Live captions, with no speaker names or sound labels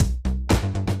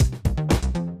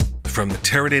from the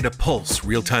Teradata Pulse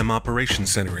Real-Time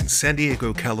Operations Center in San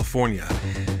Diego, California,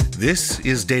 this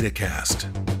is DataCast.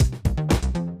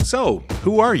 So,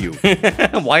 who are you?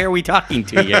 Why are we talking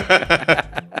to you?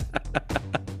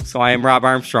 So I am Rob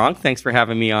Armstrong. Thanks for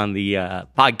having me on the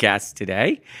podcast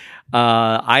today.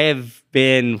 I have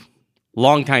been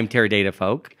longtime Teradata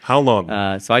folk. How long?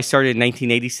 So I started in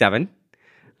 1987.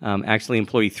 Actually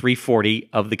employee 340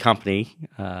 of the company,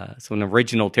 so an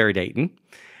original Teradatan.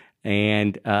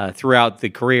 And throughout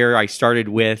the career, I started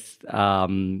with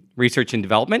research and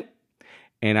development,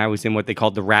 and I was in what they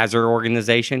called the RASR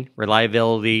organization: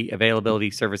 reliability,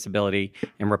 availability, serviceability,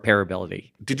 and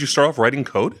repairability. Did you start off writing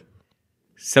code?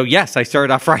 So yes, I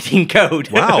started off writing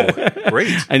code. Wow,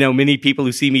 great. I know many people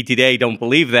who see me today don't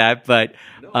believe that, but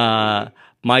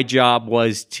my job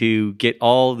was to get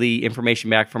all the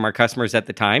information back from our customers at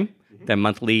the time, the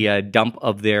monthly dump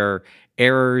of their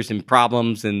errors and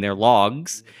problems and their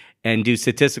logs, and do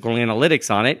statistical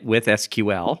analytics on it with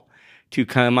SQL to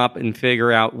come up and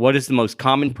figure out what is the most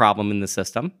common problem in the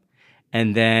system.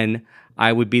 And then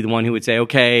I would be the one who would say,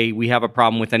 okay, we have a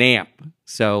problem with an AMP,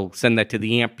 so send that to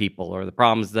the AMP people, or the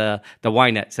problem's the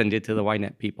YNet, send it to the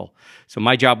YNet people. So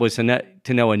my job was to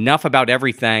know enough about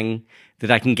everything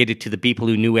that I can get it to the people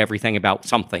who knew everything about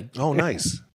something. Oh,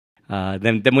 nice.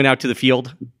 Then went out to the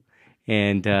field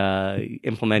and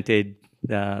implemented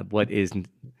what is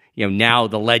now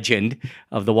the legend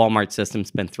of the Walmart system.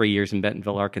 Spent 3 years in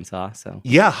Bentonville, Arkansas. So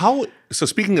Yeah, so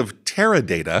speaking of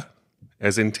Teradata,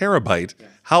 as in terabyte,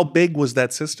 how big was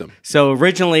that system? So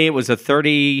originally it was a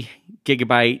 30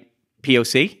 gigabyte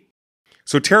POC.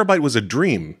 So terabyte was a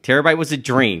dream. Terabyte was a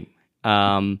dream.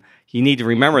 You need to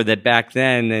remember that back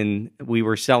then, and we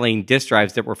were selling disk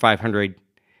drives that were 500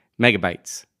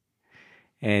 megabytes,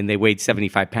 and they weighed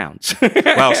 75 pounds.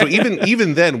 Wow! So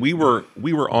even then, we were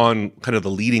on kind of the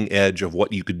leading edge of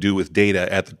what you could do with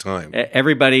data at the time.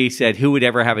 Everybody said, "Who would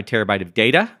ever have a terabyte of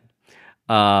data?"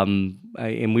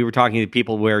 And we were talking to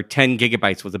people where 10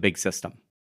 gigabytes was a big system.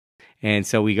 And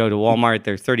so we go to Walmart,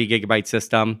 their 30 gigabyte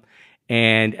system.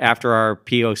 And after our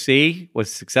POC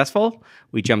was successful,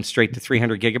 we jumped straight to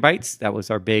 300 gigabytes. That was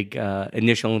our big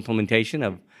initial implementation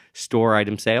of store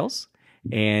item sales.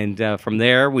 And from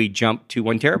there, we jumped to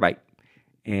 1 terabyte.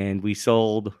 And we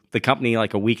sold the company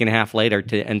like a week and a half later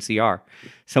to NCR.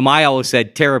 So I always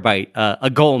said terabyte, a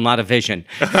goal, not a vision.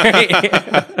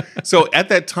 So at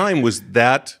that time, was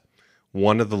that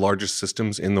one of the largest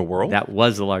systems in the world? That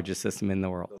was the largest system in the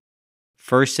world.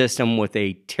 First system with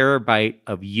a terabyte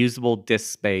of usable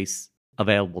disk space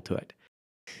available to it.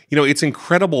 It's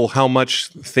incredible how much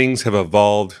things have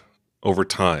evolved over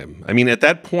time. I mean, at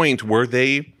that point,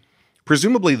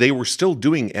 presumably they were still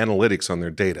doing analytics on their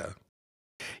data.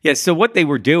 Yeah, so what they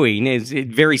were doing is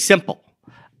very simple.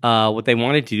 What they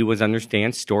wanted to do was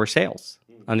understand store sales,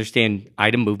 understand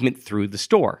item movement through the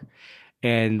store.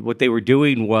 And what they were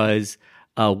doing was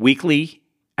weekly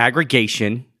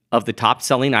aggregation of the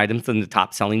top-selling items in the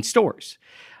top-selling stores.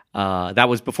 That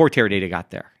was before Teradata got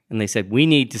there. And they said, we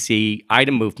need to see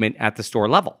item movement at the store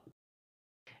level.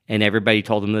 And everybody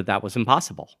told them that that was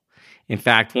impossible. In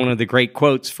fact, one of the great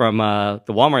quotes from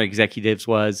the Walmart executives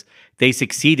was, they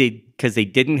succeeded because they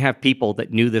didn't have people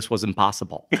that knew this was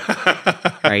impossible.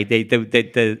 Right?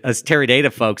 Us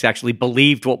Teradata folks actually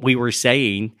believed what we were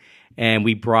saying, and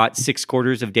we brought 6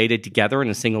 quarters of data together in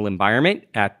a single environment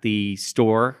at the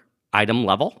store item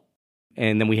level.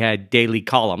 And then we had daily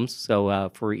columns. So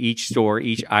for each store,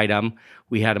 each item,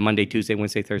 we had a Monday, Tuesday,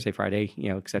 Wednesday, Thursday, Friday,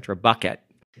 et cetera, bucket.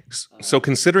 So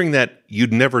considering that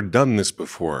you'd never done this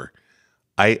before,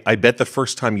 I bet the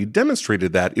first time you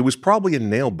demonstrated that, it was probably a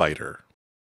nail biter.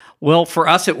 Well, for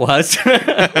us, it was.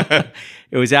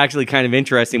 It was actually kind of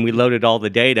interesting. We loaded all the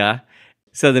data.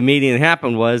 So the meeting that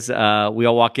happened was we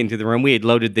all walked into the room. We had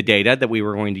loaded the data that we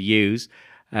were going to use.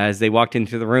 As they walked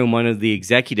into the room, one of the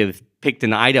executives picked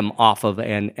an item off of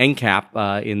an end cap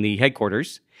in the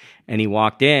headquarters, and he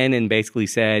walked in and basically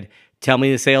said, tell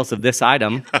me the sales of this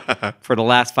item for the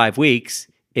last 5 weeks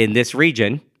in this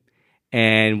region.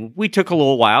 And we took a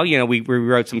little while. We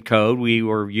wrote some code. We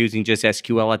were using just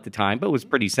SQL at the time, but it was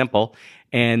pretty simple.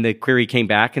 And the query came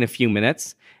back in a few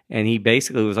minutes, and he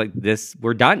basically was like,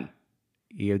 we're done.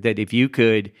 That if you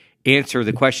could answer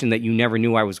the question that you never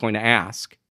knew I was going to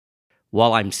ask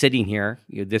while I'm sitting here,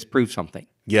 this proves something.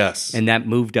 Yes. And that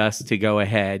moved us to go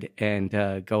ahead and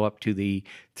go up to the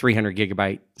 300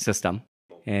 gigabyte system.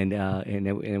 And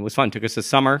it was fun. It took us a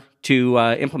summer to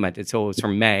implement it. So it was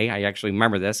from May. I actually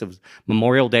remember this. It was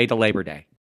Memorial Day to Labor Day.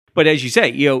 But as you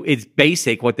say, it's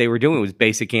basic. What they were doing was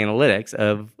basic analytics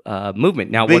of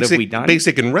movement. Now, what have we done?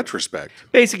 Basic in retrospect.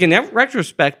 Basic in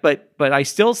retrospect, but I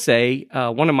still say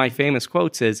one of my famous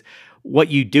quotes is, "What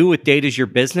you do with data is your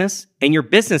business, and your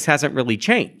business hasn't really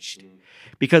changed."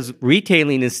 Because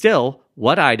retailing is still,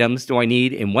 what items do I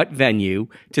need in what venue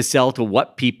to sell to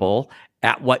what people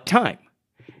at what time?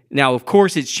 Now, of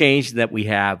course, it's changed that we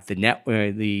have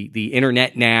the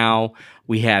internet now,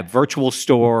 we have virtual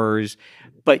stores,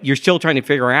 but you're still trying to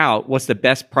figure out what's the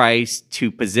best price to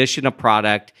position a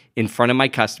product in front of my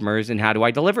customers and how do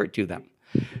I deliver it to them.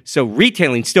 So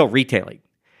retailing, still retailing.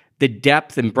 The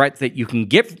depth and breadth that you can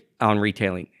give on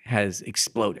retailing has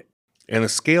exploded. And the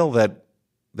scale that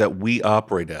we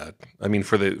operate at, I mean,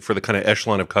 for the kind of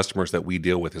echelon of customers that we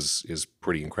deal with is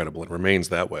pretty incredible. It remains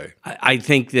that way. I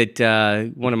think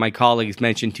that one of my colleagues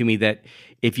mentioned to me that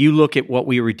if you look at what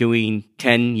we were doing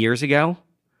 10 years ago,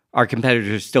 our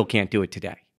competitors still can't do it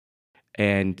today.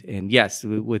 And yes,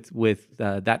 with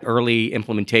that early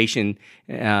implementation,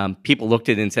 people looked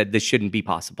at it and said, this shouldn't be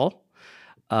possible.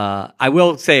 I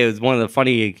will say it was one of the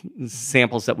funny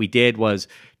examples that we did was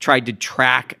tried to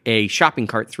track a shopping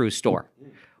cart through a store.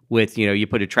 With, you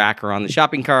put a tracker on the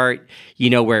shopping cart,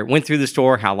 where it went through the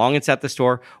store, how long it's at the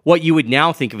store. What you would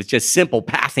now think of as just simple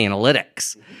path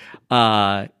analytics.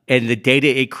 And the data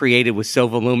it created was so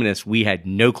voluminous, we had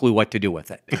no clue what to do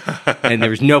with it. And there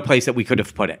was no place that we could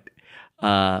have put it.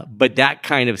 But that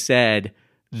kind of said,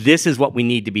 this is what we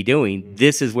need to be doing.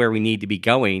 This is where we need to be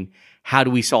going. How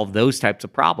do we solve those types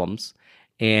of problems?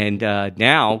 And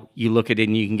now you look at it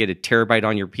and you can get a terabyte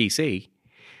on your PC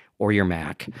or your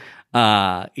Mac.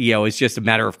 It's just a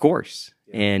matter of course.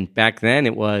 And back then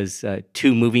it was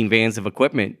 2 moving vans of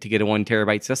equipment to get a 1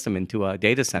 terabyte system into a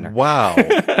data center. Wow.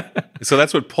 So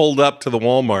that's what pulled up to the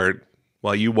Walmart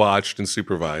while you watched and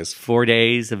supervised. 4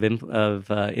 days of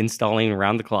installing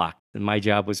around the clock. And my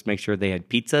job was to make sure they had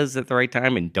pizzas at the right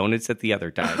time and donuts at the other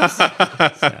times.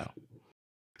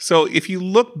 So if you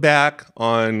look back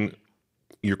on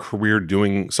your career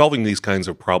solving these kinds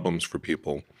of problems for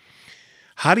people,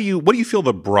 what do you feel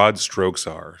the broad strokes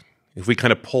are? If we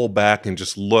kind of pull back and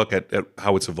just look at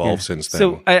how it's evolved since then.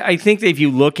 So I think that if you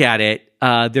look at it,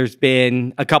 there's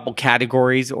been a couple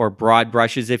categories or broad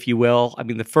brushes, if you will. I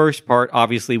mean, the first part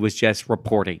obviously was just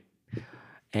reporting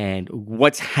and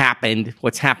what's happening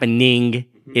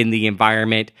in the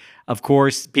environment. Of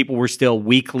course, people were still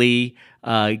weekly.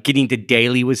 Getting to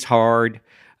daily was hard.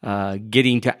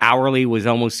 Getting to hourly was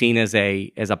almost seen as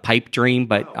a pipe dream,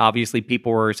 but obviously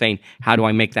people were saying, how do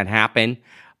I make that happen?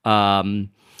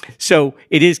 So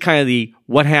it is kind of the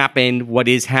what happened, what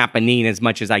is happening as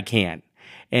much as I can.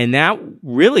 And that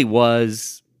really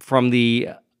was from the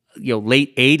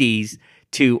late 80s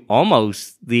to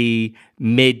almost the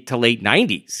mid to late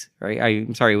 90s, right?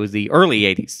 I'm sorry, it was the early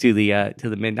 80s to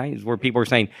the mid 90s where people were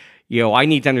saying, I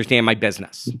need to understand my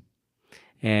business.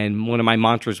 And one of my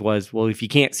mantras was, well, if you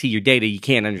can't see your data, you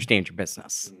can't understand your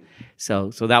business.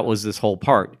 So that was this whole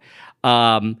part.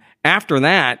 After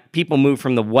that, people moved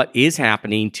from the what is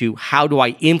happening to how do I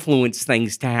influence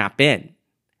things to happen?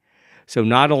 So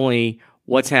not only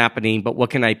what's happening, but what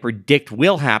can I predict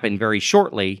will happen very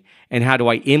shortly, and how do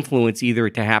I influence either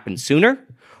to happen sooner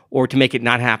or to make it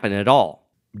not happen at all?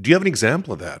 Do you have an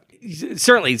example of that?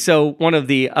 Certainly. So one of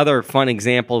the other fun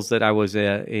examples that I was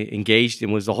engaged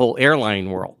in was the whole airline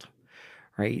world,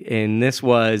 right? And this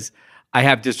was, I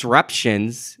have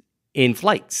disruptions in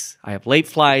flights. I have late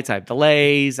flights, I have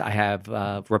delays, I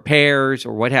have repairs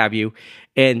or what have you.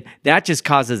 And that just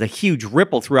causes a huge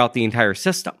ripple throughout the entire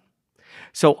system.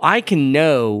 So I can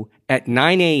know at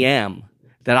 9 a.m.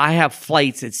 that I have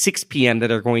flights at 6 p.m. that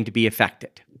are going to be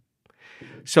affected.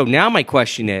 So now my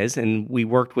question is, and we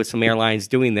worked with some airlines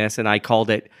doing this, and I called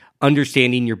it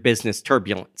understanding your business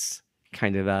turbulence,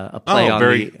 kind of a play on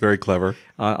very clever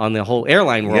on the whole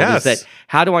airline world. Yes. Is that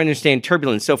how do I understand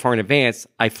turbulence so far in advance?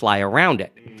 I fly around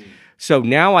it. So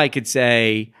now I could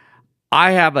say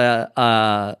I have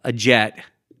a jet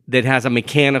that has a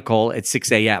mechanical at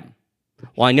 6 a.m.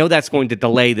 Well, I know that's going to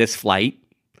delay this flight.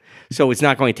 So it's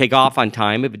not going to take off on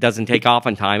time. If it doesn't take off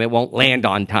on time, it won't land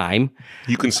on time.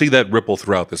 You can see that ripple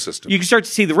throughout the system. You can start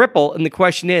to see the ripple, and the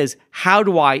question is, how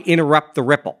do I interrupt the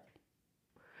ripple?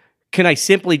 Can I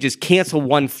simply just cancel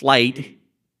one flight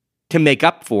to make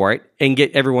up for it and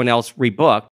get everyone else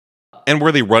rebooked? And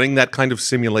were they running that kind of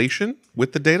simulation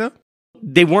with the data?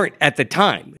 They weren't at the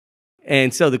time.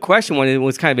 And so the question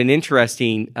was kind of an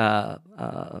interesting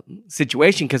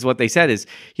situation, because what they said is,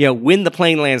 when the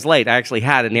plane lands late, I actually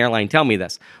had an airline tell me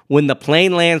this. When the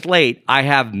plane lands late, I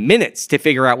have minutes to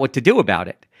figure out what to do about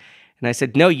it. And I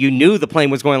said, no, you knew the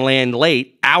plane was going to land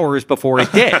late hours before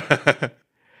it did.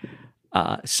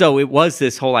 So it was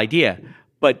this whole idea.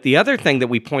 But the other thing that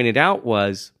we pointed out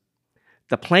was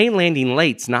the plane landing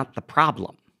late's not the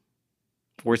problem,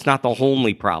 or it's not the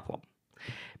only problem,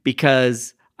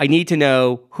 because I need to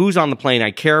know who's on the plane I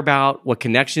care about, what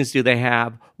connections do they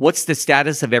have, what's the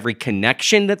status of every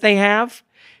connection that they have,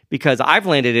 because I've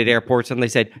landed at airports and they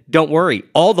said, don't worry,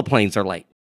 all the planes are late.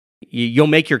 You'll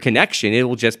make your connection, it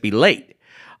will just be late.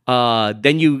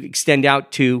 Then you extend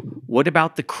out to, what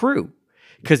about the crew?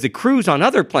 Because the crew's on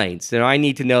other planes. So I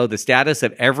need to know the status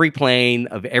of every plane,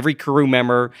 of every crew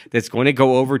member that's going to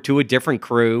go over to a different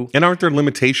crew. And aren't there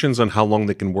limitations on how long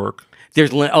they can work?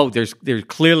 There's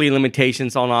clearly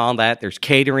limitations on all that. There's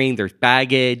catering, there's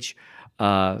baggage.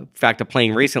 In fact, a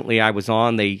plane recently I was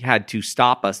on, they had to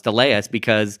stop us, delay us,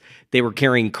 because they were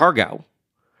carrying cargo.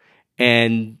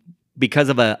 And because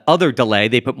of a other delay,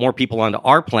 they put more people onto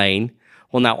our plane.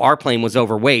 Well, now our plane was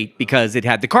overweight because it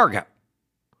had the cargo.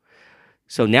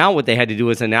 So now what they had to do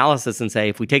is analysis and say,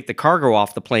 if we take the cargo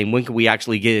off the plane, when can we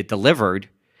actually get it delivered?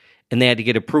 And they had to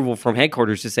get approval from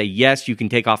headquarters to say, yes, you can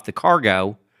take off the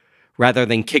cargo rather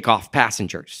than kick off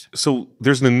passengers. So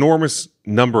there's an enormous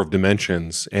number of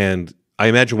dimensions. And I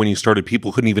imagine when you started,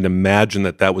 people couldn't even imagine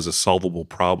that that was a solvable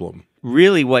problem.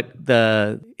 Really what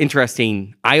the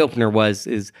interesting eye-opener was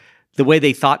is the way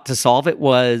they thought to solve it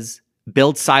was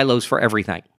build silos for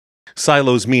everything.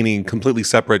 Silos meaning completely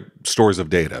separate stores of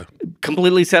data.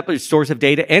 Completely separate stores of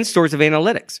data and stores of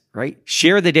analytics, right?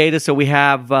 Share the data so we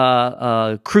have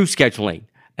crew scheduling.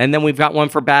 And then we've got one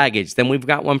for baggage. Then we've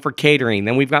got one for catering.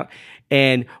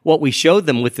 And what we showed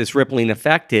them with this rippling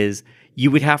effect is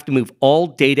you would have to move all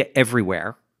data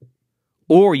everywhere,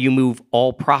 or you move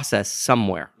all process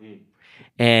somewhere.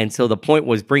 And so the point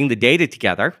was bring the data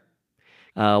together.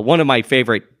 One of my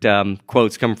favorite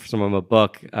quotes come from a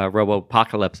book,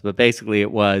 Robopocalypse, but basically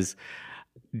it was,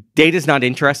 data's not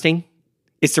interesting.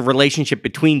 It's the relationship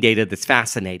between data that's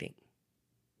fascinating.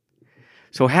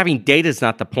 So having data is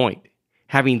not the point.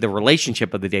 Having the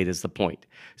relationship of the data is the point.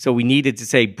 So we needed to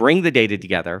say, bring the data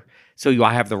together, so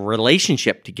I have the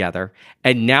relationship together,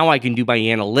 and now I can do my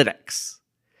analytics.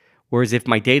 Whereas if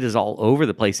my data is all over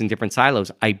the place in different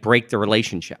silos, I break the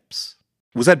relationships.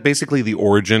 Was that basically the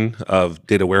origin of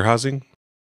data warehousing?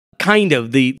 Kind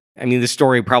of. The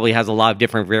story probably has a lot of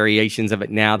different variations of it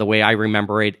now. The way I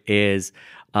remember it is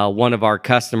one of our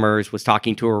customers was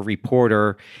talking to a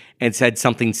reporter and said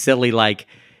something silly like,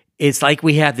 it's like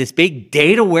we have this big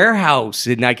data warehouse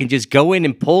and I can just go in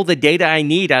and pull the data I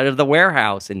need out of the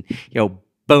warehouse. And,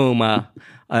 boom,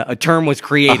 a term was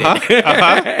created.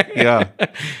 Yeah.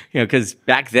 Because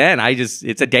back then it's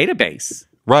a database.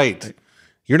 Right.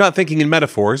 You're not thinking in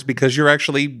metaphors because you're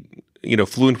actually,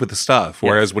 fluent with the stuff.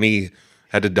 Whereas when he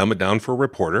had to dumb it down for a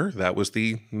reporter, that was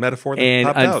the metaphor that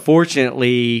popped out.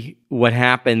 Unfortunately, what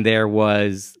happened there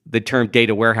was the term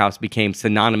data warehouse became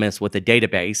synonymous with a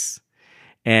database.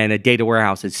 And a data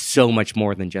warehouse is so much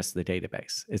more than just the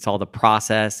database. It's all the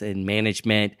process and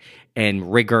management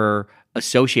and rigor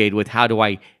associated with how do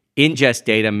I ingest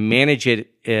data, manage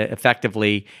it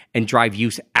effectively, and drive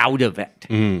use out of it.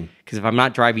 Because if I'm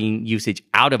not driving usage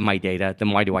out of my data,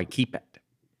 then why do I keep it?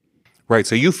 Right.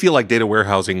 So you feel like data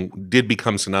warehousing did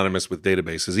become synonymous with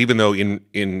databases, even though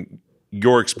in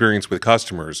your experience with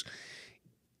customers,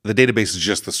 the database is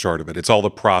just the start of it. It's all the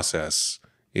process.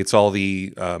 It's all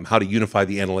the how to unify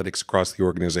the analytics across the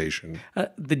organization.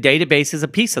 The database is a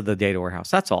piece of the data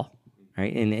warehouse. That's all.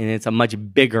 Right? And it's a much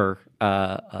bigger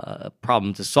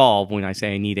problem to solve when I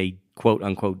say I need a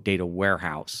quote-unquote data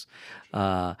warehouse.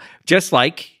 Just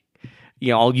like,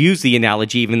 I'll use the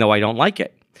analogy even though I don't like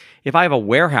it. If I have a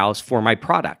warehouse for my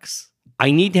products,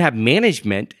 I need to have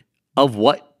management of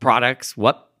what products,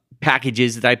 what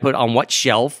packages that I put on what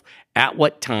shelf, at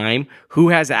what time, who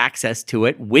has access to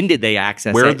it, when did they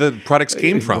access where it, the products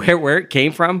came from, where it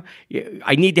came from.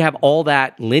 I need to have all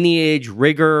that lineage,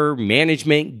 rigor,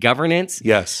 management, governance.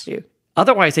 Yes.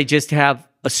 Otherwise, I just have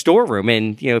a storeroom.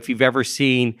 And, if you've ever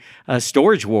seen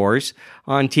Storage Wars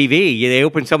on TV, they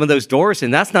open some of those doors,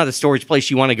 and that's not a storage place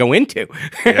you want to go into.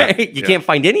 You can't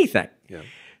find anything. Yeah.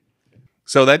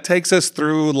 So that takes us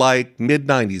through like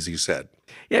mid-90s, you said.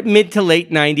 Yeah, mid to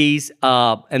late 90s.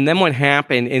 And then what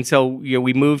happened, and so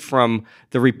we moved from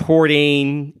the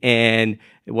reporting and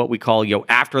what we call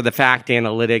after the fact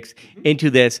analytics into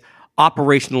this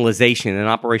operationalization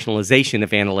of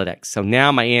analytics. So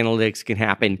now my analytics can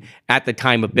happen at the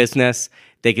time of business.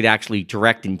 They could actually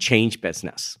direct and change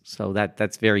business. So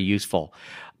that's very useful.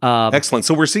 Excellent.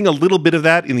 So we're seeing a little bit of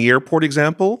that in the airport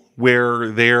example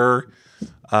where they're,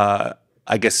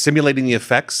 simulating the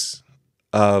effects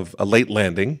of a late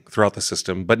landing throughout the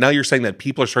system. But now you're saying that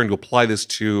people are starting to apply this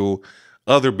to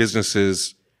other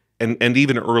businesses and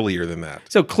even earlier than that.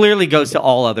 So clearly goes to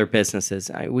all other businesses.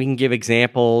 We can give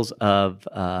examples of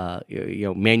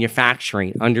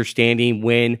manufacturing, understanding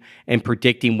when and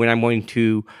predicting when I'm going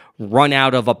to run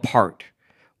out of a part.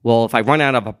 Well, if I run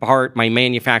out of a part, my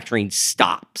manufacturing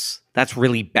stops. That's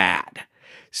really bad.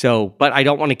 But I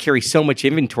don't want to carry so much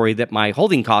inventory that my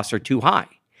holding costs are too high.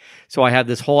 So I have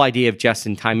this whole idea of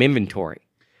just-in-time inventory.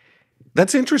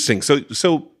 That's interesting.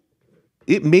 So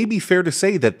it may be fair to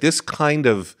say that this kind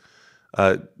of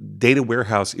data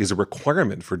warehouse is a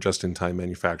requirement for just-in-time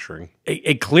manufacturing.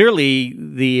 It clearly,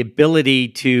 the ability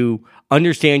to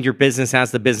understand your business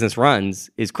as the business runs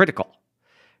is critical.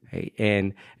 Right?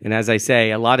 And as I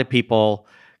say, a lot of people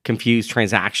confuse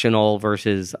transactional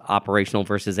versus operational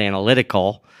versus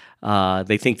analytical.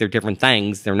 They think they're different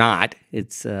things. They're not.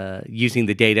 It's using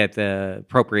the data at the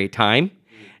appropriate time.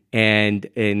 And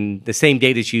the same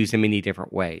data is used in many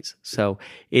different ways. So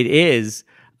it is,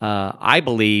 I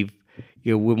believe,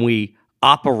 when we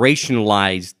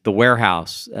operationalized the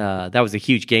warehouse, that was a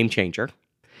huge game changer,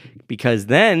 because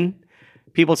then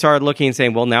people started looking and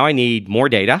saying, well, now I need more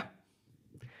data.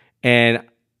 And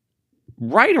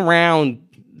right around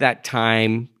that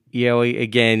time,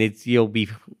 again, you'll be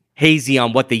hazy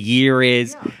on what the year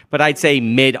is, but I'd say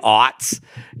mid-aughts,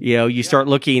 you start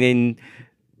looking, and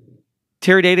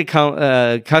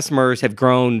Teradata customers have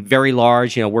grown very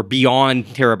large. We're beyond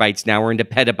terabytes now. We're into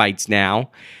petabytes now.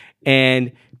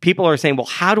 And people are saying, well,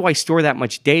 how do I store that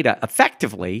much data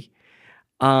effectively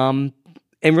and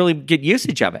really get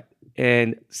usage of it?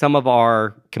 And some of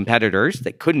our competitors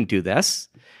that couldn't do this,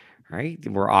 right,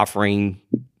 were offering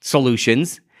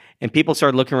solutions. And people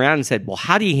started looking around and said, well,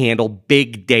 how do you handle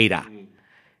big data?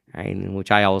 Right?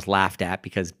 Which I always laughed at,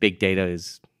 because big data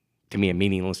is, to me, a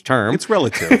meaningless term. It's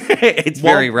relative. It's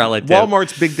very relative.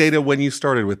 Walmart's big data, when you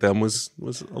started with them, was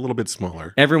a little bit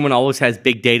smaller. Everyone always has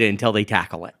big data until they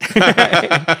tackle it.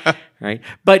 Right?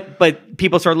 But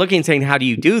people start looking and saying, how do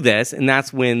you do this? And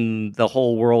that's when the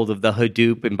whole world of the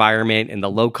Hadoop environment and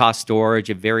the low-cost storage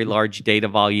of very large data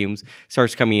volumes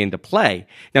starts coming into play.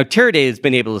 Now, Teradata has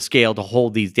been able to scale to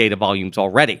hold these data volumes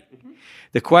already. Mm-hmm.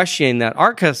 The question that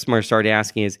our customers started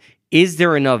asking is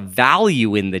there enough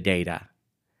value in the data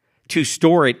to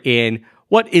store it in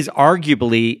what is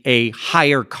arguably a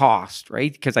higher cost,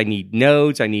 right? Because I need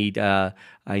nodes, I need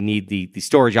the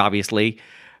storage, obviously.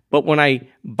 But when I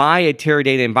buy a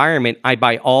Teradata environment, I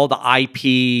buy all the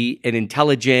IP and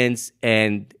intelligence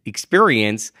and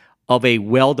experience of a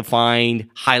well-defined,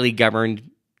 highly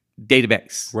governed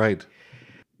database. Right.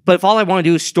 But if all I want to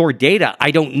do is store data,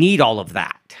 I don't need all of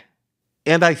that.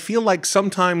 And I feel like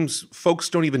sometimes folks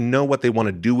don't even know what they want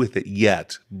to do with it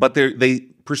yet, but they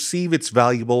perceive it's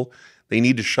valuable. They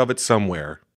need to shove it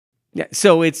somewhere. Yeah,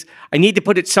 so I need to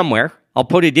put it somewhere. I'll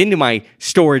put it into my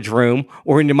storage room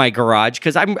or into my garage,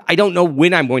 because I don't know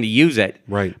when I'm going to use it.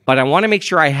 Right. But I want to make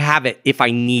sure I have it if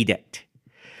I need it.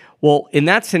 Well, in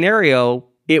that scenario,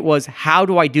 it was, how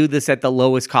do I do this at the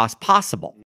lowest cost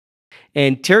possible?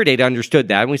 And Teradata understood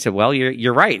that. And we said, well,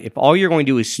 you're right. If all you're going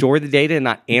to do is store the data and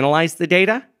not analyze the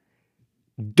data,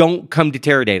 don't come to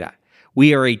Teradata.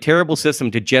 We are a terrible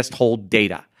system to just hold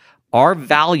data. Our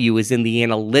value is in the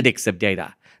analytics of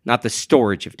data, not the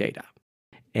storage of data.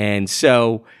 And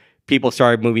so people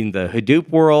started moving the Hadoop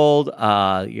world,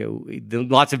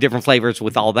 lots of different flavors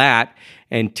with all that.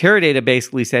 And Teradata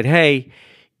basically said, hey,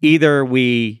 either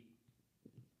we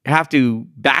have to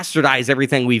bastardize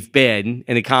everything we've been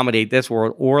and accommodate this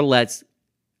world, or let's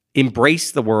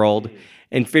embrace the world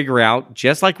and figure out,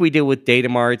 just like we did with data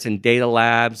marts and data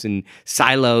labs and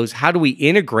silos, how do we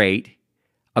integrate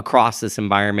across this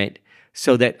environment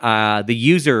so that the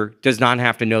user does not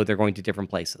have to know they're going to different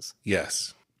places?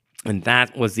 Yes. And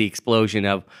that was the explosion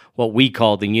of what we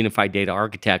called the unified data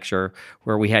architecture,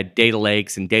 where we had data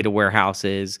lakes and data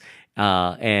warehouses,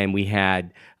 and we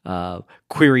had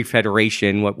query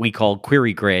federation, what we called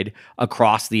query grid,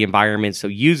 across the environment, so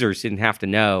users didn't have to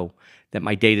know that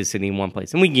my data is sitting in one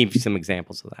place. And we can give you some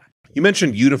examples of that. You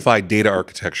mentioned unified data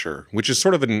architecture, which is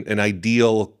sort of an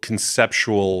ideal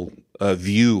conceptual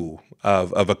view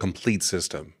of a complete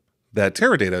system that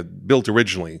Teradata built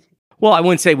originally. Well, I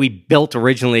wouldn't say we built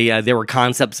originally. There were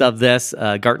concepts of this.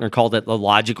 Gartner called it the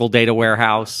logical data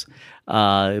warehouse.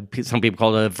 Some people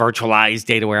call it a virtualized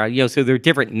data warehouse. So there are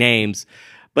different names.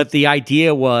 But the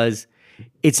idea was,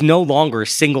 it's no longer a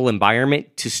single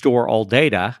environment to store all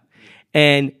data.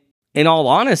 And in all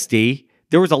honesty,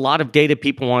 there was a lot of data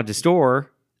people wanted to store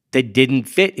that didn't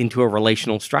fit into a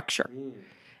relational structure.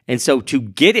 And so to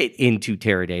get it into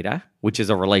Teradata, which is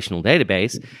a relational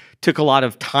database, took a lot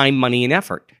of time, money, and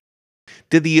effort.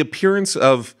 Did the appearance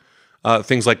of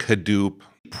things like Hadoop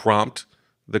prompt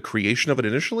the creation of it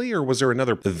initially, or was there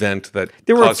another event that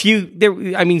There were a caused-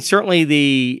 few. I mean, certainly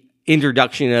the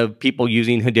introduction of people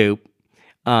using Hadoop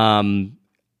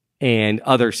and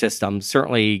other systems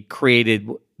certainly created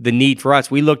the need for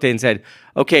us. We looked at it and said,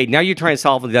 okay, now you're trying to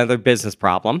solve another business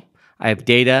problem. I have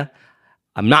data.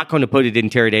 I'm not going to put it in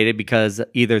Teradata because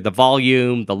either the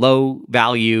volume, the low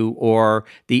value, or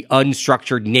the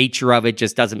unstructured nature of it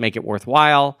just doesn't make it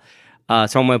worthwhile.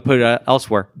 So I'm going to put it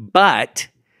elsewhere. But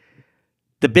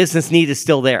the business need is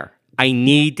still there. I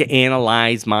need to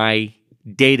analyze my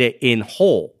data in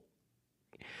whole.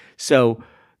 So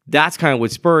that's kind of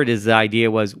what spurred is the idea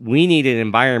was we need an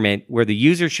environment where the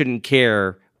user shouldn't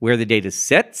care where the data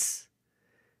sits.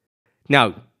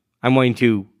 Now, I'm going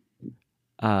to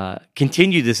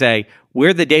continue to say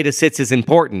where the data sits is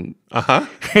important,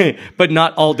 but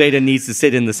not all data needs to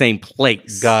sit in the same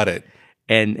place. Got it.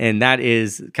 And that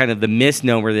is kind of the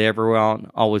misnomer that everyone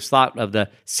always thought of the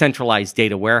centralized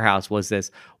data warehouse was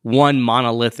this one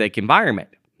monolithic environment.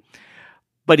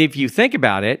 But if you think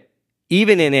about it,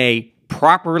 even in a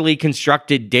properly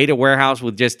constructed data warehouse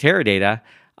with just Teradata,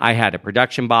 I had a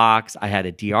production box, I had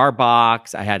a DR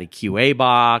box, I had a QA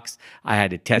box, I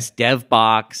had a test dev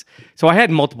box. So I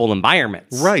had multiple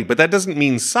environments. Right, but that doesn't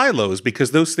mean silos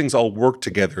because those things all work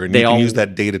together and They you can all- use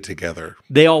that data together.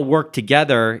 They all work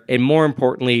together. And more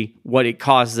importantly, what it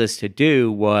caused us to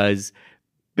do was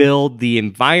build the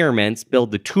environments, build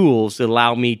the tools that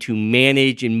allow me to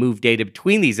manage and move data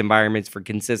between these environments for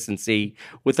consistency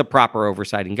with the proper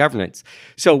oversight and governance.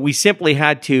 So we simply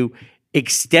had to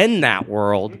extend that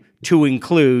world to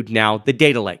include now the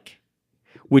data lake,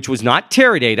 which was not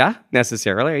Teradata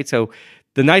necessarily. Right? So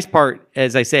the nice part,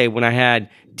 as I say, when I had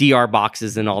DR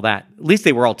boxes and all that, at least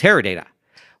they were all Teradata.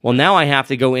 Well, now I have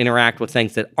to go interact with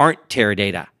things that aren't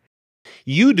Teradata.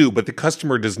 You do, but the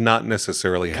customer does not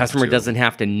necessarily have Customer to. doesn't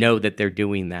have to know that they're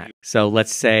doing that. So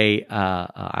let's say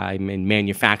I'm in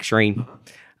manufacturing.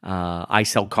 I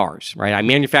sell cars, right? I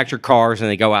manufacture cars and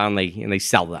they go out and they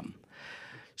sell them.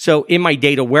 So in my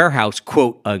data warehouse,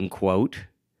 quote unquote,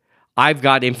 I've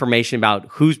got information about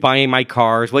who's buying my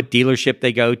cars, what dealership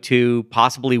they go to,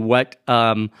 possibly what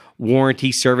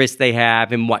warranty service they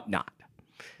have and whatnot.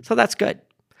 So that's good.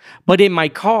 But in my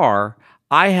car,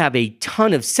 I have a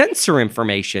ton of sensor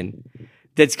information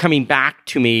that's coming back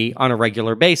to me on a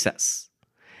regular basis.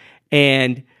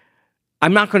 And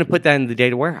I'm not going to put that in the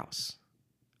data warehouse.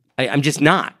 I'm just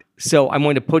not. So I'm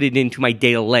going to put it into my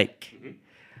data lake.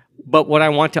 But what I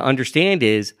want to understand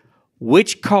is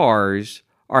which cars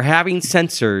are having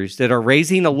sensors that are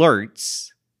raising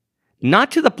alerts,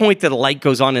 not to the point that a light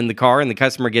goes on in the car and the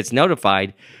customer gets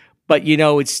notified, but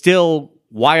it's still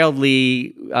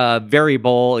wildly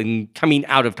variable and coming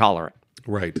out of tolerance.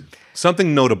 Right.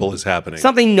 Something notable is happening.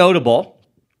 Something notable.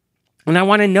 And I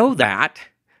want to know that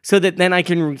so that then I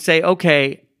can say,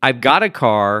 okay, I've got a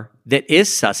car that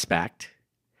is suspect.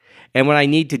 And what I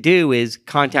need to do is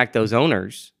contact those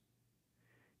owners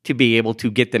to be able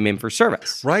to get them in for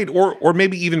service. Right. Or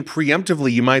maybe even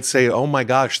preemptively, you might say, oh my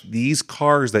gosh, these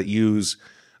cars that use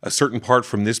a certain part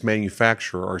from this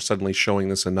manufacturer are suddenly showing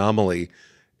this anomaly.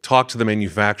 Talk to the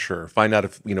manufacturer, find out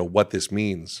if what this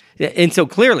means. And so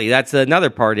clearly that's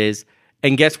another part is,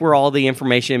 and guess where all the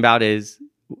information about is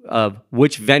of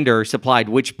which vendor supplied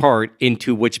which part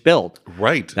into which build.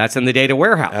 Right. That's in the data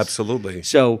warehouse. Absolutely.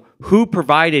 So who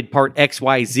provided part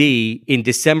XYZ in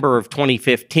December of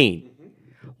 2015?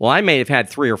 Well, I may have had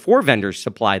 3 or 4 vendors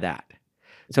supply that.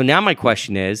 So now my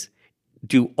question is,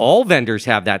 do all vendors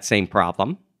have that same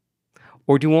problem?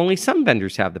 Or do only some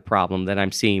vendors have the problem that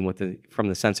I'm seeing from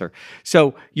the sensor?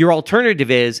 So your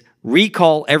alternative is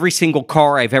recall every single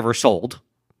car I've ever sold.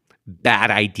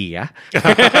 Bad idea.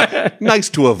 Nice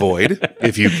to avoid,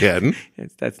 if you can.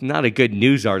 That's not a good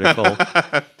news article.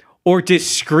 Or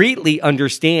discreetly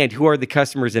understand who are the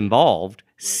customers involved.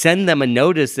 Send them a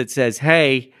notice that says,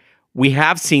 hey, we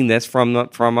have seen this from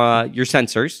your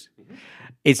sensors.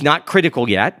 It's not critical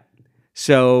yet.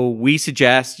 So we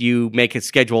suggest you make a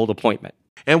scheduled appointment.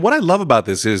 And what I love about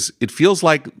this is it feels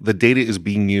like the data is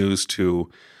being used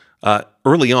to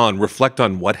early on reflect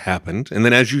on what happened. And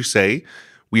then, as you say,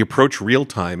 we approach real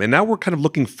time. And now we're kind of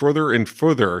looking further and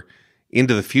further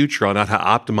into the future on how to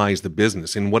optimize the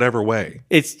business in whatever way.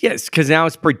 Yes, because now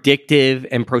it's predictive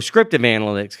and prescriptive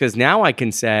analytics. Because now I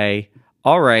can say,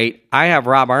 all right, I have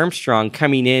Rob Armstrong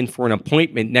coming in for an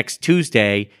appointment next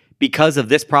Tuesday because of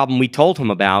this problem we told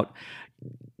him about.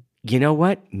 You know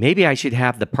what? Maybe I should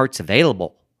have the parts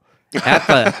available.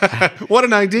 What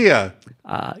an idea.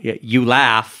 You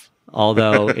laugh,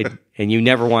 although, and you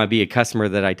never want to be a customer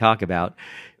that I talk about,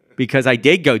 because I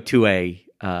did go to a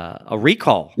a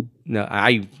recall. No,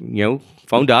 I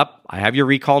phoned up. I have your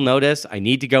recall notice. I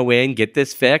need to go in, get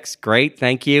this fixed. Great,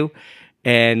 thank you.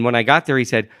 And when I got there, he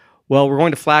said, well, we're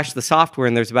going to flash the software,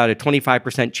 and there's about a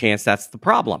 25% chance that's the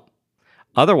problem.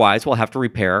 Otherwise, we'll have to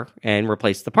repair and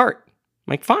replace the part.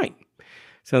 I'm like, fine.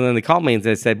 So then they called me and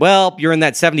they said, well, you're in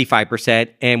that 75%,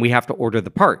 and we have to order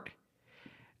the part.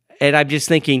 And I'm just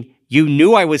thinking, you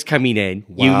knew I was coming in.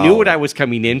 Wow. You knew what I was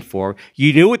coming in for.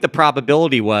 You knew what the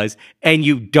probability was, and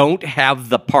you don't have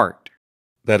the part.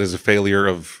 That is a failure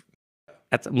of...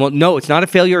 No, it's not a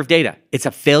failure of data. It's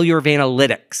a failure of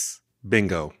analytics.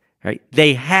 Bingo. Right?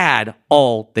 They had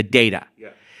all the data. Yeah.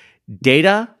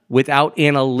 Data without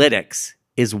analytics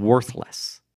is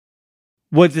worthless.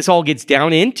 What this all gets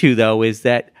down into, though, is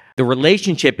that the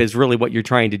relationship is really what you're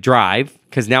trying to drive,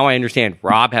 because now I understand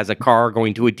Rob has a car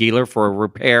going to a dealer for a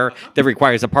repair that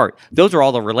requires a part. Those are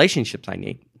all the relationships I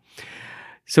need.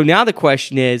 So now the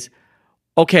question is,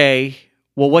 okay,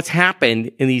 well, what's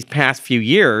happened in these past few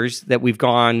years that we've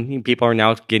gone, people are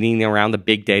now getting around the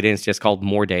big data, and it's just called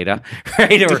more data,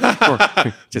 right? Or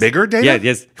just, bigger data? Yeah,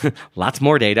 just lots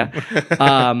more data.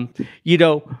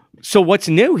 So what's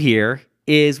new here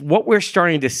is what we're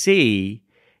starting to see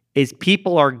is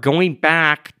people are going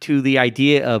back to the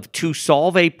idea of, to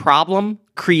solve a problem,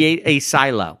 create a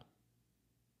silo.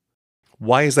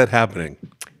 Why is that happening?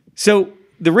 So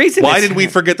the reason... Why did we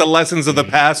forget the lessons of the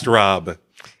past, Rob?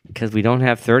 Because we don't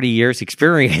have 30 years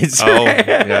experience. Oh,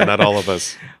 yeah, not all of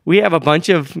us. We have a bunch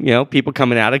of people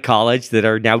coming out of college that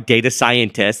are now data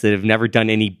scientists that have never done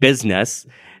any business.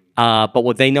 But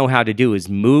what they know how to do is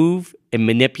move and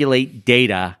manipulate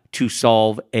data to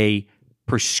solve a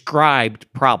prescribed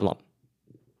problem.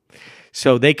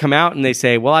 So they come out and they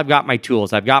say, well, I've got my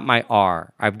tools. I've got my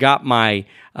R. I've got my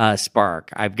Spark.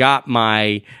 I've got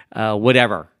my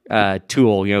whatever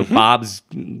tool, Bob's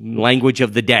language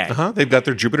of the day. They've got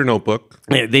their Jupyter notebook.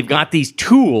 They've got these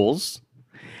tools,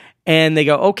 and they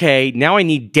go, okay, now I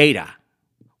need data.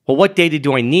 Well, what data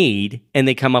do I need? And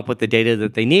they come up with the data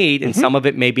that they need, and some of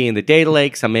it may be in the data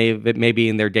lake, some of it may be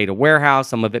in their data warehouse,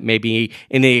 some of it may be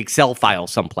in the Excel file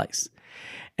someplace.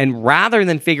 And rather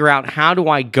than figure out how do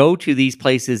I go to these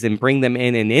places and bring them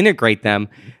in and integrate them,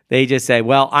 they just say,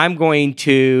 well, I'm going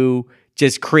to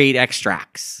just create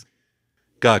extracts.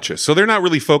 Gotcha. So they're not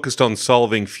really focused on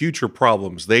solving future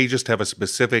problems. They just have a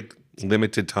specific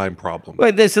limited time problem.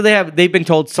 So they've been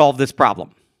told, solve this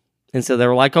problem. And so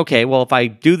they're like, okay, well, if I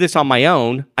do this on my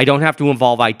own, I don't have to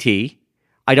involve IT.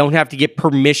 I don't have to get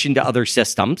permission to other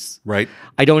systems. Right.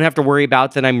 I don't have to worry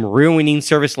about that I'm ruining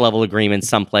service level agreements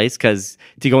someplace, because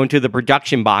to go into the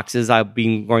production boxes, I'm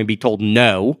going to be told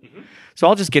no. So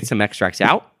I'll just get some extracts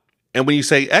out. And when you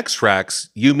say extracts,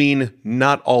 you mean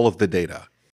not all of the data.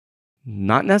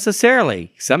 Not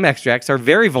necessarily. Some extracts are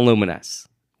very voluminous.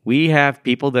 We have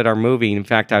people that are moving. In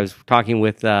fact, I was talking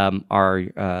with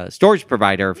our storage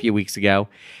provider a few weeks ago,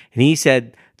 and he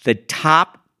said the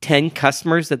top 10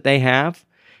 customers that they have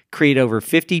create over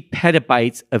 50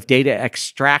 petabytes of data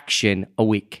extraction a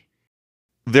week.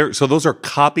 So those are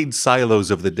copied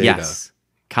silos of the data. Yes,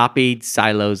 copied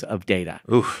silos of data.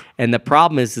 Oof. And the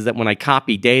problem is that when I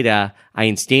copy data, I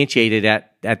instantiate it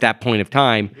at that point of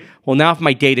time. Well, now if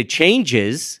my data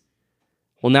changes,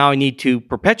 well, now I need to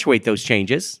perpetuate those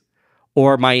changes,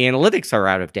 or my analytics are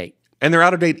out of date. And they're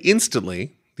out of date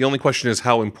instantly. The only question is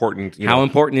how important... How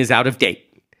important is out of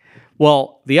date?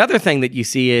 Well, the other thing that you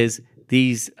see is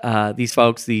these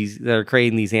folks, that are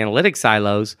creating these analytic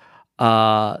silos,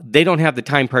 they don't have the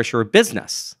time pressure of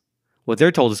business. What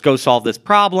they're told is go solve this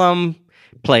problem,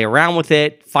 play around with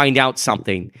it, find out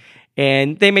something.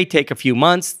 And they may take a few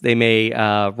months. They may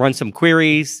run some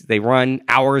queries. They run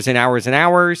hours and hours and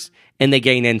hours, and they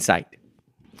gain insight.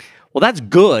 Well, that's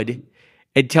good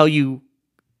until you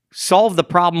solve the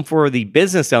problem for the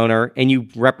business owner and you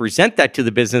represent that to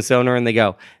the business owner, and they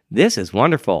go, this is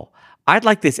wonderful. I'd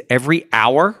like this every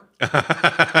hour.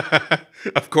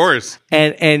 Of course.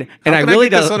 And How I can really I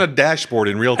get this don't on a dashboard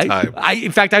in real time.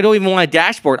 In fact, I don't even want a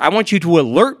dashboard. I want you to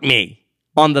alert me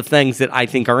on the things that I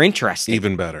think are interesting.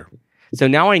 Even better. So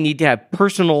now I need to have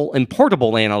personal and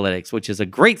portable analytics, which is a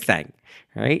great thing,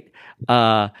 right?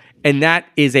 And that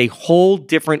is a whole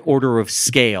different order of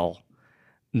scale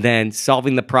than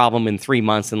solving the problem in 3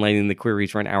 months and letting the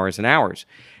queries run hours and hours.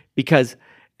 Because,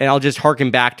 and I'll just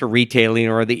harken back to retailing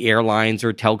or the airlines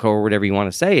or telco or whatever you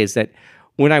want to say, is that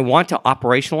when I want to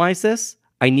operationalize this,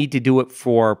 I need to do it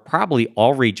for probably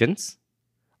all regions,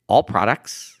 all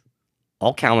products,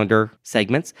 all calendar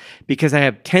segments, because I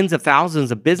have tens of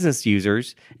thousands of business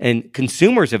users and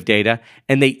consumers of data,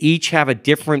 and they each have a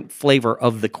different flavor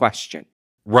of the question.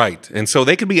 Right. And so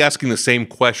they could be asking the same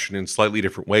question in slightly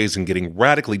different ways and getting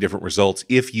radically different results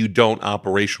if you don't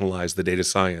operationalize the data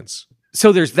science.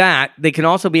 So there's that. They can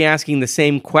also be asking the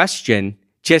same question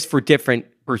just for different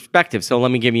perspectives. So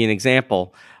let me give you an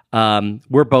example.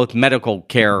 We're both medical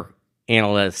care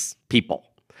analysts people.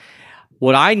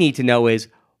 What I need to know is,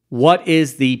 what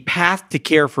is the path to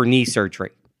care for knee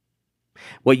surgery?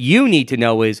 What you need to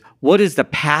know is, what is the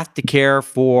path to care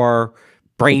for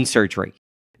brain surgery?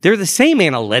 They're the same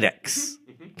analytics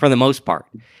for the most part.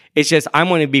 It's just I'm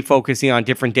going to be focusing on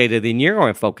different data than you're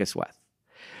going to focus with.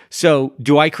 So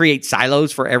do I create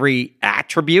silos for every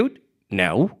attribute?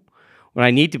 No. What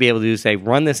I need to be able to do is say,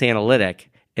 run this analytic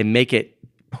and make it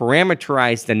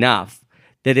parameterized enough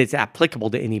that it's applicable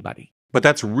to anybody. But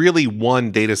that's really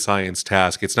one data science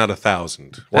task. It's not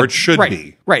 1,000, or it should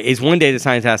be. Right. It's one data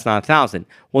science task, not 1,000.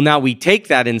 Well, now we take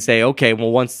that and say, okay,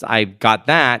 well, once I've got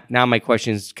that, now my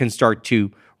questions can start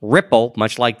to ripple,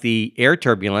 much like the air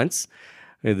turbulence,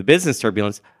 or the business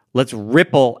turbulence. Let's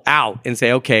ripple out and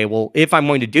say, okay, well, if I'm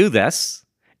going to do this,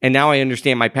 and now I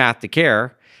understand my path to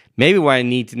care, maybe what I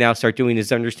need to now start doing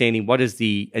is understanding what is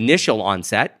the initial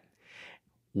onset.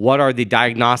 What are the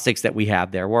diagnostics that we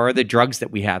have there? What are the drugs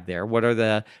that we have there? What are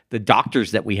the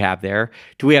doctors that we have there?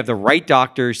 Do we have the right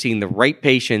doctors seeing the right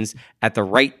patients at the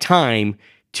right time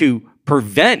to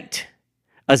prevent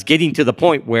us getting to the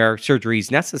point where surgery is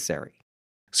necessary?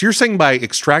 So you're saying by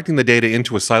extracting the data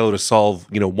into a silo to solve,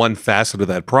 one facet of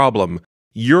that problem,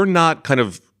 you're not kind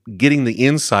of getting the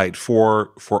insight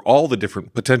for all the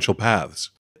different potential paths.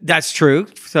 That's true.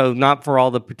 So not for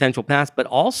all the potential paths, but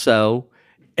also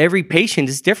every patient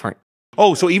is different.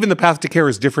 Oh, so even the path to care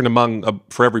is different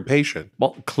for every patient.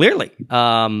 Well, clearly.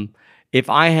 If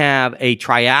I have a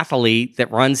triathlete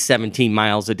that runs 17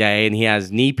 miles a day and he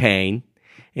has knee pain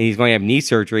and he's going to have knee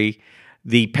surgery,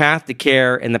 the path to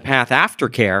care and the path after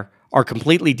care are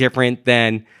completely different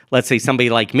than, let's say,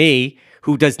 somebody like me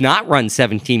who does not run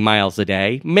 17 miles a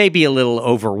day, maybe a little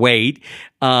overweight,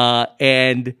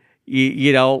 and,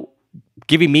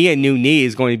 giving me a new knee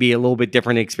is going to be a little bit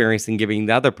different experience than giving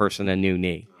the other person a new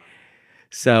knee.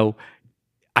 So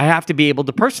I have to be able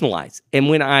to personalize. And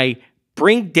when I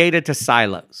bring data to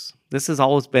silos, this has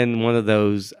always been one of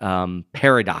those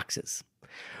paradoxes.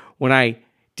 When I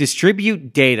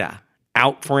distribute data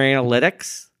out for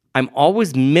analytics, I'm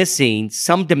always missing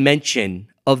some dimension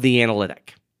of the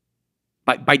analytic.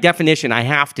 By definition, I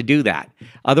have to do that.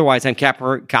 Otherwise, I'm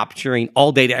capturing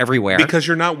all data everywhere. Because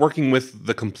you're not working with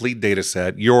the complete data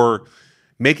set. You're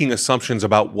making assumptions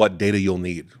about what data you'll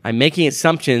need. I'm making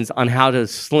assumptions on how to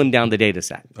slim down the data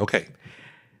set. Okay.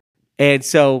 And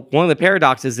so one of the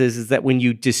paradoxes is that when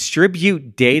you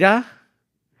distribute data,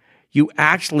 you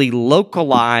actually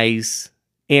localize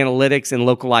analytics and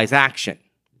localize action,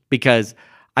 because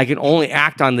I can only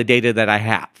act on the data that I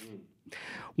have.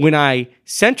 When I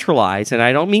centralize, and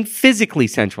I don't mean physically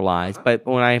centralized, but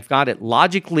when I've got it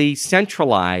logically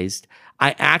centralized,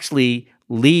 I actually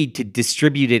lead to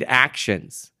distributed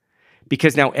actions,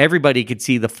 because now everybody could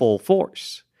see the full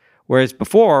force. Whereas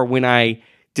before, when I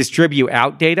distribute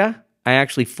out data, I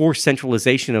actually force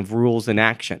centralization of rules and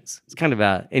actions. It's kind of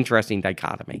an interesting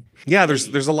dichotomy. Yeah,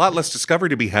 there's a lot less discovery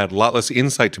to be had, a lot less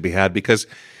insight to be had, because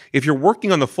if you're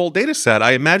working on the full data set,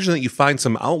 I imagine that you find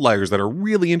some outliers that are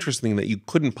really interesting that you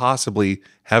couldn't possibly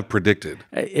have predicted.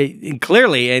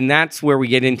 Clearly, and that's where we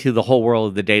get into the whole world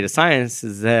of the data science,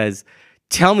 is as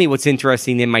tell me what's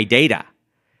interesting in my data,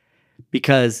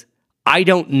 because I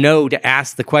don't know to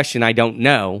ask the question I don't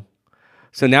know.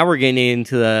 So now we're getting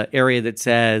into the area that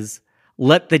says,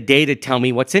 let the data tell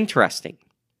me what's interesting.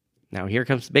 Now here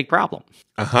comes the big problem.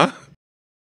 Uh-huh.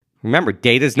 Remember,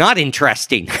 data is not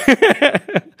interesting.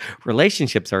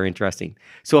 Relationships are interesting.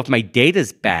 So if my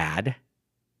data's bad,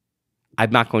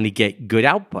 I'm not going to get good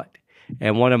output.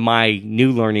 And one of my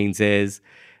new learnings is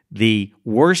the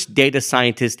worst data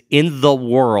scientist in the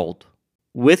world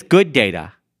with good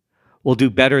data will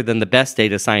do better than the best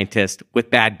data scientist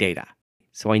with bad data.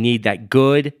 So I need that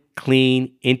good,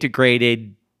 clean,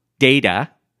 integrated data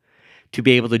to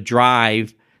be able to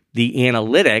drive the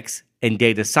analytics and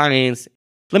data science.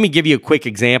 Let me give you a quick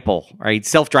example, right?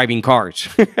 Self-driving cars.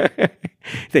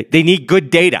 They need good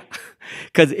data,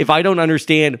 because if I don't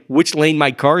understand which lane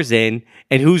my car's in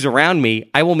and who's around me,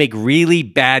 I will make really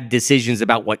bad decisions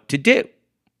about what to do.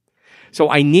 So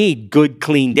I need good,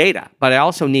 clean data, but I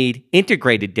also need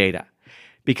integrated data,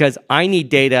 because I need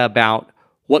data about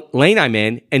what lane I'm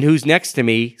in and who's next to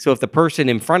me. So if the person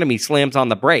in front of me slams on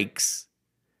the brakes,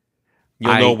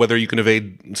 you'll know whether you can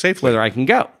evade safely. Whether I can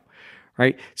go,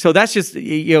 right? So that's just,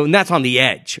 and that's on the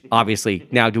edge, obviously.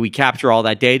 Now, do we capture all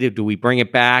that data? Do we bring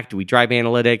it back? Do we drive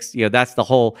analytics? That's the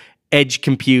whole edge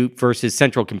compute versus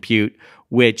central compute,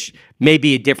 which may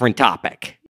be a different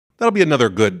topic. That'll be another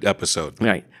good episode.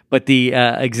 Right. But the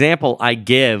example I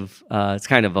give, it's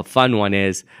kind of a fun one,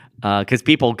 is because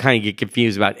people kind of get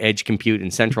confused about edge compute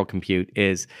and central compute,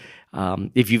 is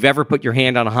if you've ever put your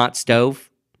hand on a hot stove,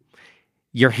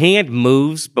 your hand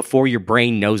moves before your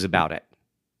brain knows about it.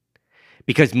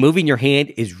 Because moving your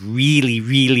hand is really,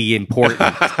 really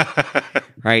important,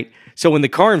 right? So when the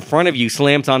car in front of you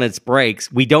slams on its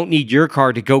brakes, we don't need your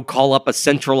car to go call up a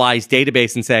centralized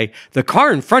database and say, the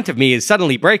car in front of me is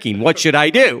suddenly braking. What should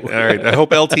I do? All right. I hope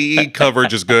LTE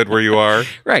coverage is good where you are.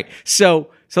 Right.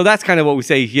 So that's kind of what we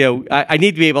say. I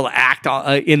need to be able to act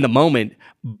in the moment,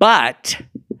 but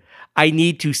I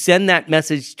need to send that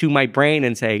message to my brain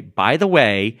and say, by the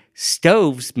way,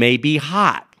 stoves may be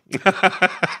hot.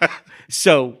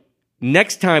 So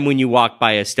next time when you walk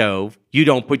by a stove, you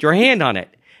don't put your hand on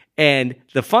it. And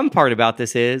the fun part about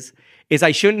this is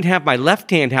I shouldn't have my left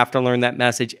hand have to learn that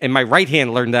message and my right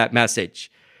hand learn that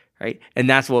message, right? And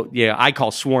that's what I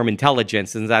call swarm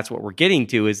intelligence, and that's what we're getting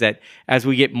to, is that as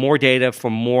we get more data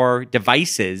from more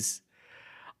devices,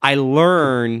 I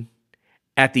learn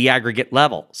at the aggregate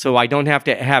level. So I don't have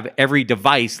to have every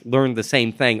device learn the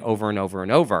same thing over and over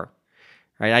and over.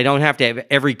 Right? I don't have to have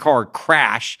every car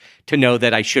crash to know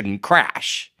that I shouldn't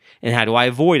crash. And how do I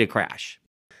avoid a crash?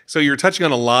 So you're touching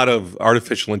on a lot of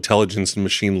artificial intelligence and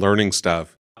machine learning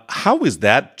stuff. How is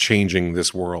that changing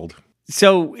this world?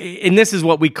 So, and this is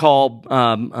what we call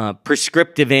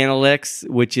prescriptive analytics,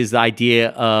 which is the idea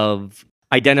of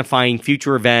identifying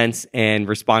future events and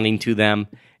responding to them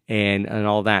and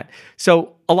all that.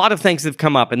 So a lot of things have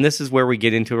come up, and this is where we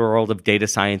get into the world of data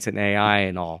science and AI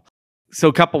and all. So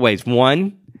a couple ways.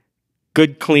 One,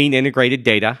 good, clean, integrated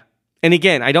data. And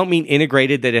again, I don't mean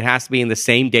integrated that it has to be in the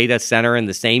same data center and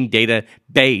the same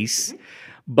database,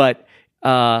 but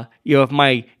if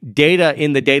my data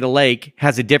in the data lake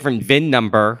has a different VIN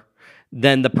number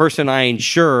than the person I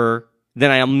insure,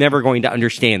 then I am never going to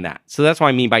understand that. So that's what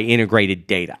I mean by integrated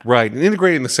data. Right. And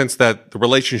integrated in the sense that the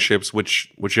relationships,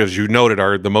 which as you noted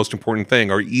are the most important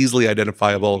thing, are easily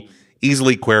identifiable,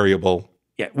 easily queryable.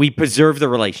 Yeah, we preserve the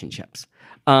relationships.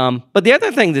 But the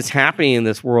other thing that's happening in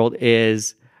this world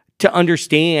is to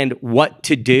understand what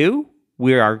to do,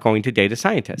 we are going to data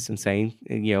scientists and saying,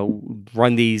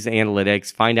 run these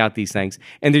analytics, find out these things.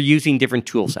 And they're using different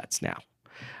tool sets now.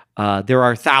 There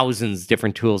are thousands of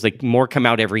different tools. Like more come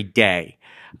out every day.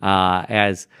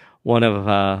 As one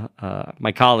of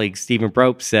my colleagues, Stephen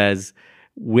Brope, says,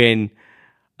 when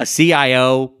a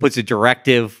CIO puts a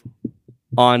directive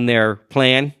on their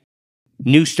plan,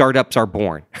 new startups are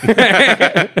born.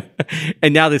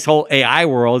 And now this whole AI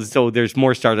world, so there's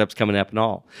more startups coming up and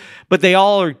all. But they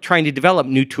all are trying to develop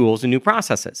new tools and new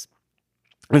processes.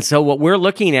 And so what we're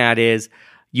looking at is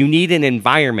you need an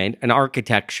environment, an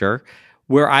architecture,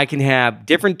 where I can have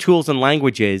different tools and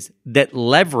languages that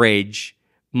leverage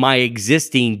my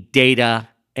existing data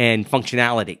and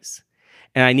functionalities.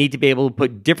 And I need to be able to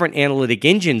put different analytic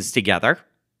engines together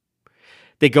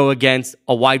that go against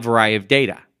a wide variety of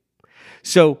data.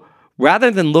 So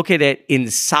rather than look at it in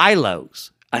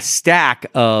silos, a stack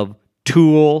of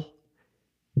tool,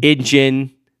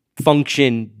 engine,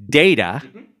 function, data,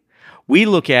 we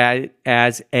look at it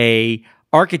as a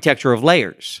architecture of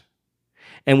layers.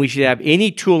 And we should have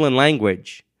any tool and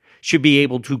language should be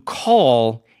able to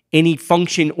call any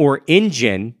function or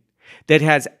engine that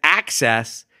has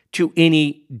access to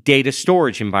any data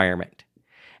storage environment.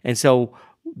 And so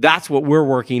that's what we're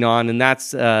working on, and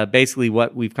that's basically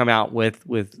what we've come out with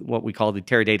what we call the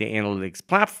Teradata Analytics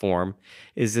Platform,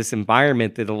 is this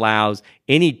environment that allows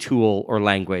any tool or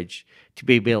language to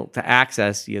be able to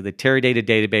access the Teradata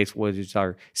database, which is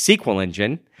our SQL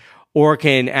engine, or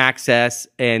can access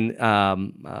and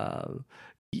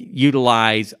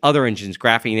utilize other engines,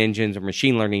 graphing engines or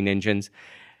machine learning engines.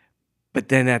 But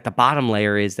then at the bottom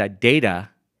layer is that data.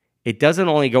 It doesn't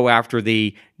only go after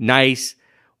the nice,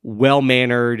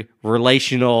 well-mannered,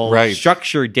 relational,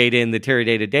 structured data in the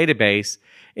Teradata database.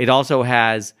 It also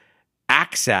has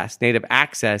access, native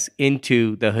access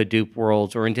into the Hadoop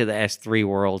worlds or into the S3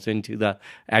 worlds, into the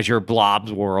Azure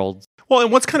Blobs worlds. Well,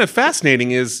 and what's kind of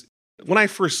fascinating is when I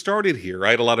first started here,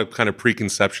 I had a lot of kind of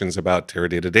preconceptions about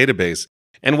Teradata database.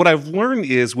 And what I've learned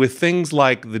is with things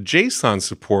like the JSON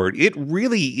support, it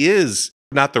really is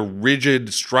not the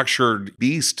rigid, structured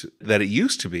beast that it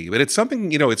used to be, but it's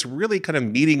something, it's really kind of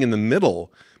meeting in the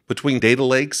middle between data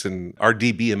lakes and our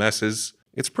DBMSs.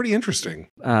 It's pretty interesting.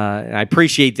 I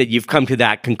appreciate that you've come to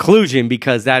that conclusion,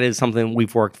 because that is something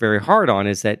we've worked very hard on,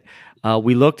 is that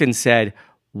we looked and said,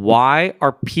 why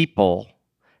are people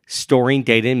storing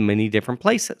data in many different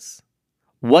places?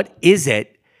 What is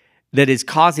it that is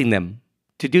causing them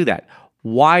to do that?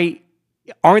 Why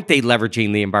aren't they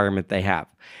leveraging the environment they have?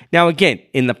 Now, again,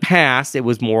 in the past, it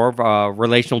was more of a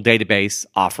relational database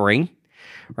offering,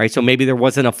 right? So maybe there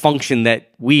wasn't a function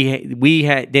that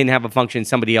didn't have a function,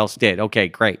 somebody else did. Okay,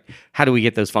 great. How do we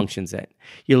get those functions in?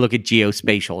 You look at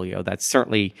geospatial. That's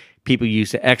certainly people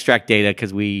used to extract data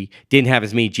because we didn't have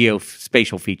as many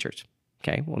geospatial features.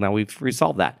 Okay, well, now we've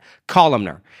resolved that.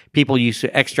 Columnar. People used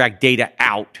to extract data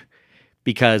out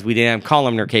because we didn't have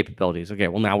columnar capabilities. Okay,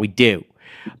 well, now we do.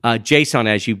 JSON,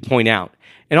 as you point out.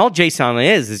 And all JSON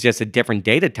is just a different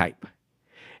data type.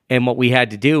 And what we had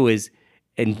to do is,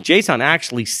 and JSON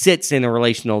actually sits in a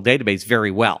relational database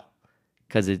very well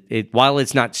because while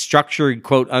it's not structured,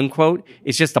 quote unquote,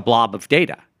 it's just a blob of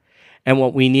data. And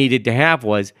what we needed to have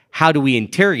was, how do we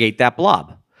interrogate that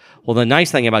blob? Well, the nice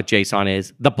thing about JSON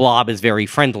is the blob is very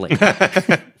friendly.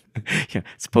 Yeah,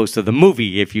 as opposed to the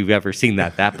movie, if you've ever seen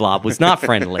that blob was not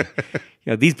friendly.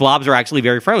 These blobs are actually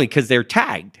very friendly because they're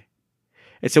tagged.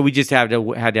 And so we just had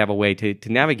to have a way to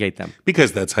navigate them.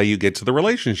 Because that's how you get to the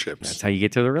relationships. That's how you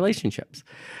get to the relationships.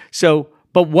 So,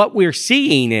 but what we're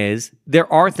seeing is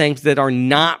there are things that are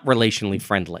not relationally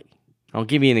friendly. I'll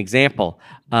give you an example.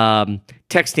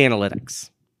 Text analytics.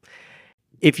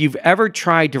 If you've ever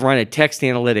tried to run a text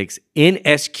analytics in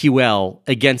SQL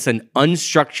against an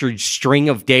unstructured string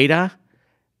of data,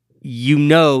 you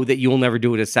know that you will never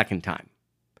do it a second time.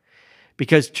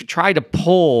 Because to try to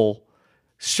pull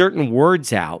certain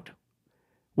words out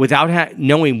without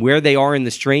knowing where they are in the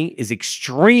string is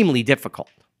extremely difficult.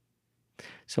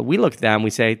 So we look at that and we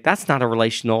say, that's not a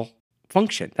relational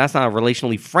function. That's not a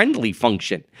relationally friendly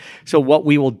function. So what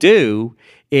we will do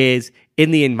is,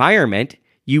 in the environment,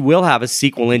 you will have a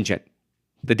SQL engine,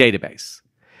 the database.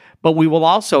 But we will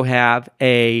also have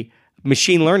a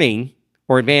machine learning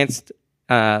or advanced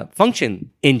function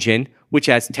engine, which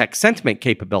has text sentiment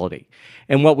capability.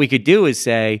 And what we could do is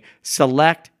say,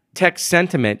 select text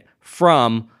sentiment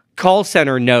from call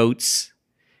center notes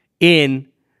in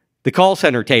the call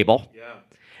center table. Yeah.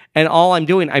 And all I'm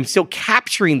doing, I'm still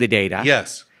capturing the data.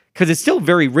 Yes. Because it's still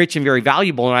very rich and very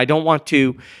valuable. And I don't want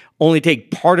to only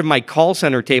take part of my call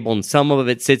center table and some of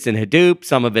it sits in Hadoop,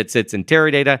 some of it sits in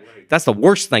Teradata. Right. That's the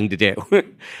worst thing to do.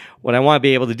 What I want to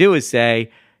be able to do is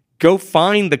say, go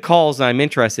find the calls that I'm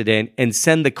interested in and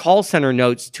send the call center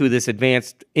notes to this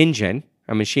advanced engine,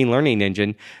 a machine learning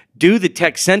engine, do the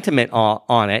text sentiment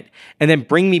on it, and then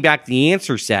bring me back the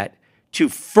answer set to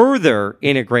further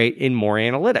integrate in more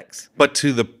analytics. But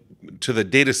to the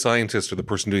data scientist or the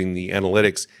person doing the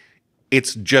analytics,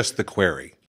 it's just the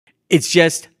query. It's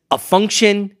just a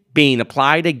function being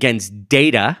applied against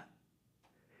data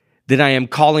that I am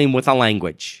calling with a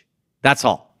language. That's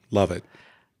all. Love it.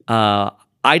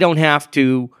 I don't have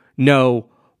to know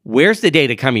where's the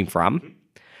data coming from,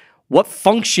 what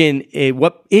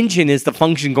engine is the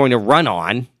function going to run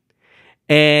on,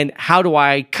 and how do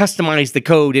I customize the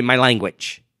code in my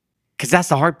language? Because that's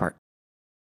the hard part.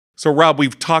 So, Rob,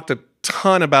 we've talked a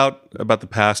ton about the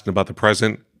past and about the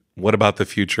present. What about the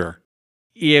future?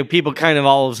 People kind of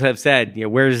always have said,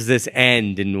 where does this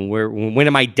end and when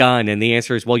am I done? And the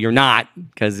answer is, well, you're not,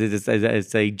 because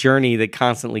it's a journey that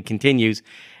constantly continues.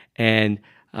 And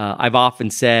I've often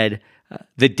said,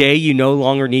 the day you no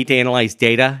longer need to analyze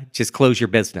data, just close your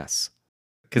business.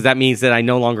 Because that means that I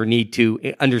no longer need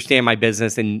to understand my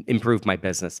business and improve my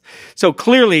business. So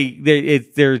clearly,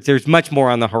 there's much more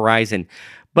on the horizon.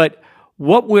 But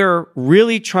what we're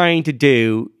really trying to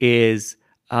do is,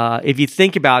 if you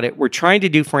think about it, we're trying to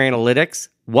do for analytics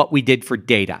what we did for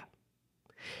data.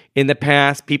 In the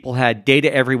past, people had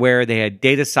data everywhere. They had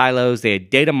data silos. They had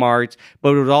data marts,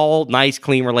 but it was all nice,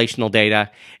 clean relational data.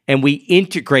 And we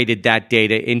integrated that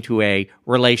data into a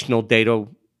relational database,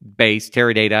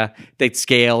 Teradata, that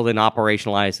scaled and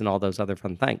operationalized and all those other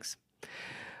fun things.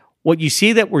 What you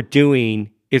see that we're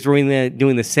doing is we're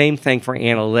doing the same thing for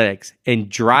analytics and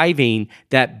driving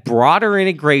that broader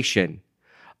integration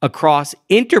across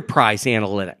enterprise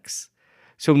analytics.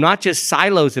 So not just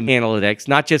silos of analytics,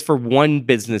 not just for one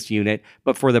business unit,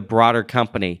 but for the broader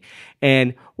company.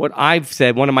 And what I've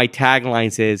said, one of my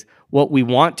taglines is, what we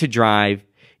want to drive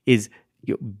is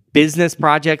business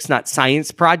projects, not science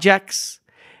projects.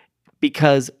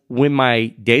 Because when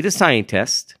my data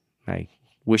scientist, I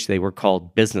wish they were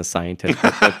called business scientists,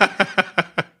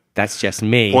 but that's just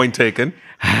me. Point taken.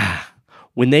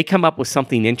 When they come up with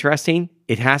something interesting,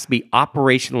 it has to be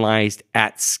operationalized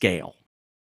at scale.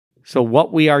 So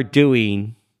what we are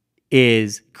doing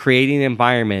is creating an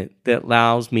environment that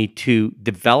allows me to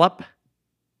develop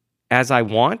as I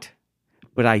want,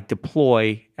 but I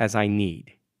deploy as I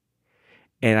need.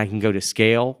 And I can go to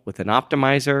scale with an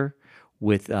optimizer,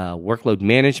 with workload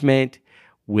management,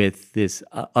 with this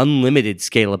unlimited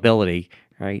scalability,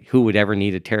 right? Who would ever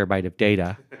need a terabyte of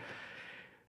data?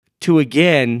 To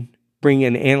again, bring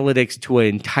in analytics to an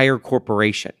entire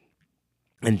corporation.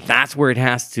 And that's where it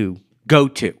has to go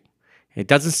to. It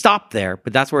doesn't stop there,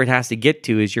 but that's where it has to get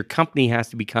to, is your company has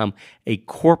to become a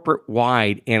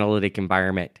corporate-wide analytic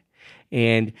environment.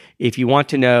 And if you want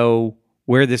to know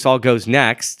where this all goes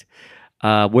next,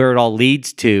 where it all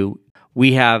leads to,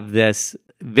 we have this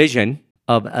vision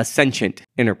of a sentient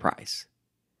enterprise.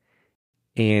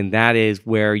 And that is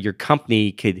where your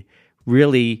company could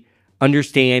really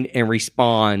understand and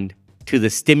respond to the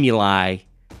stimuli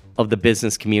of the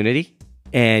business community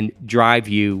and drive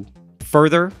you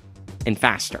further and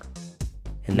faster.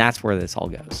 And that's where this all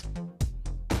goes.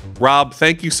 Rob,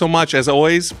 thank you so much. As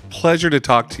always, pleasure to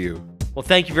talk to you. Well,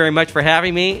 thank you very much for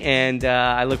having me, and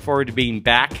I look forward to being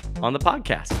back on the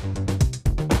podcast.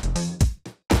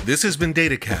 This has been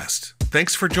DataCast.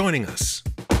 Thanks for joining us.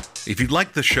 If you'd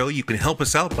like the show, you can help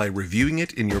us out by reviewing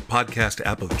it in your podcast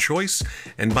app of choice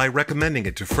and by recommending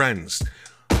it to friends.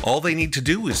 All they need to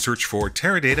do is search for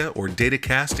Teradata or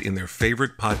DataCast in their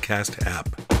favorite podcast app.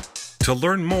 To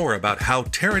learn more about how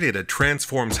Teradata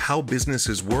transforms how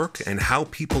businesses work and how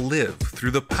people live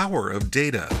through the power of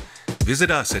data,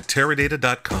 visit us at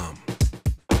Teradata.com.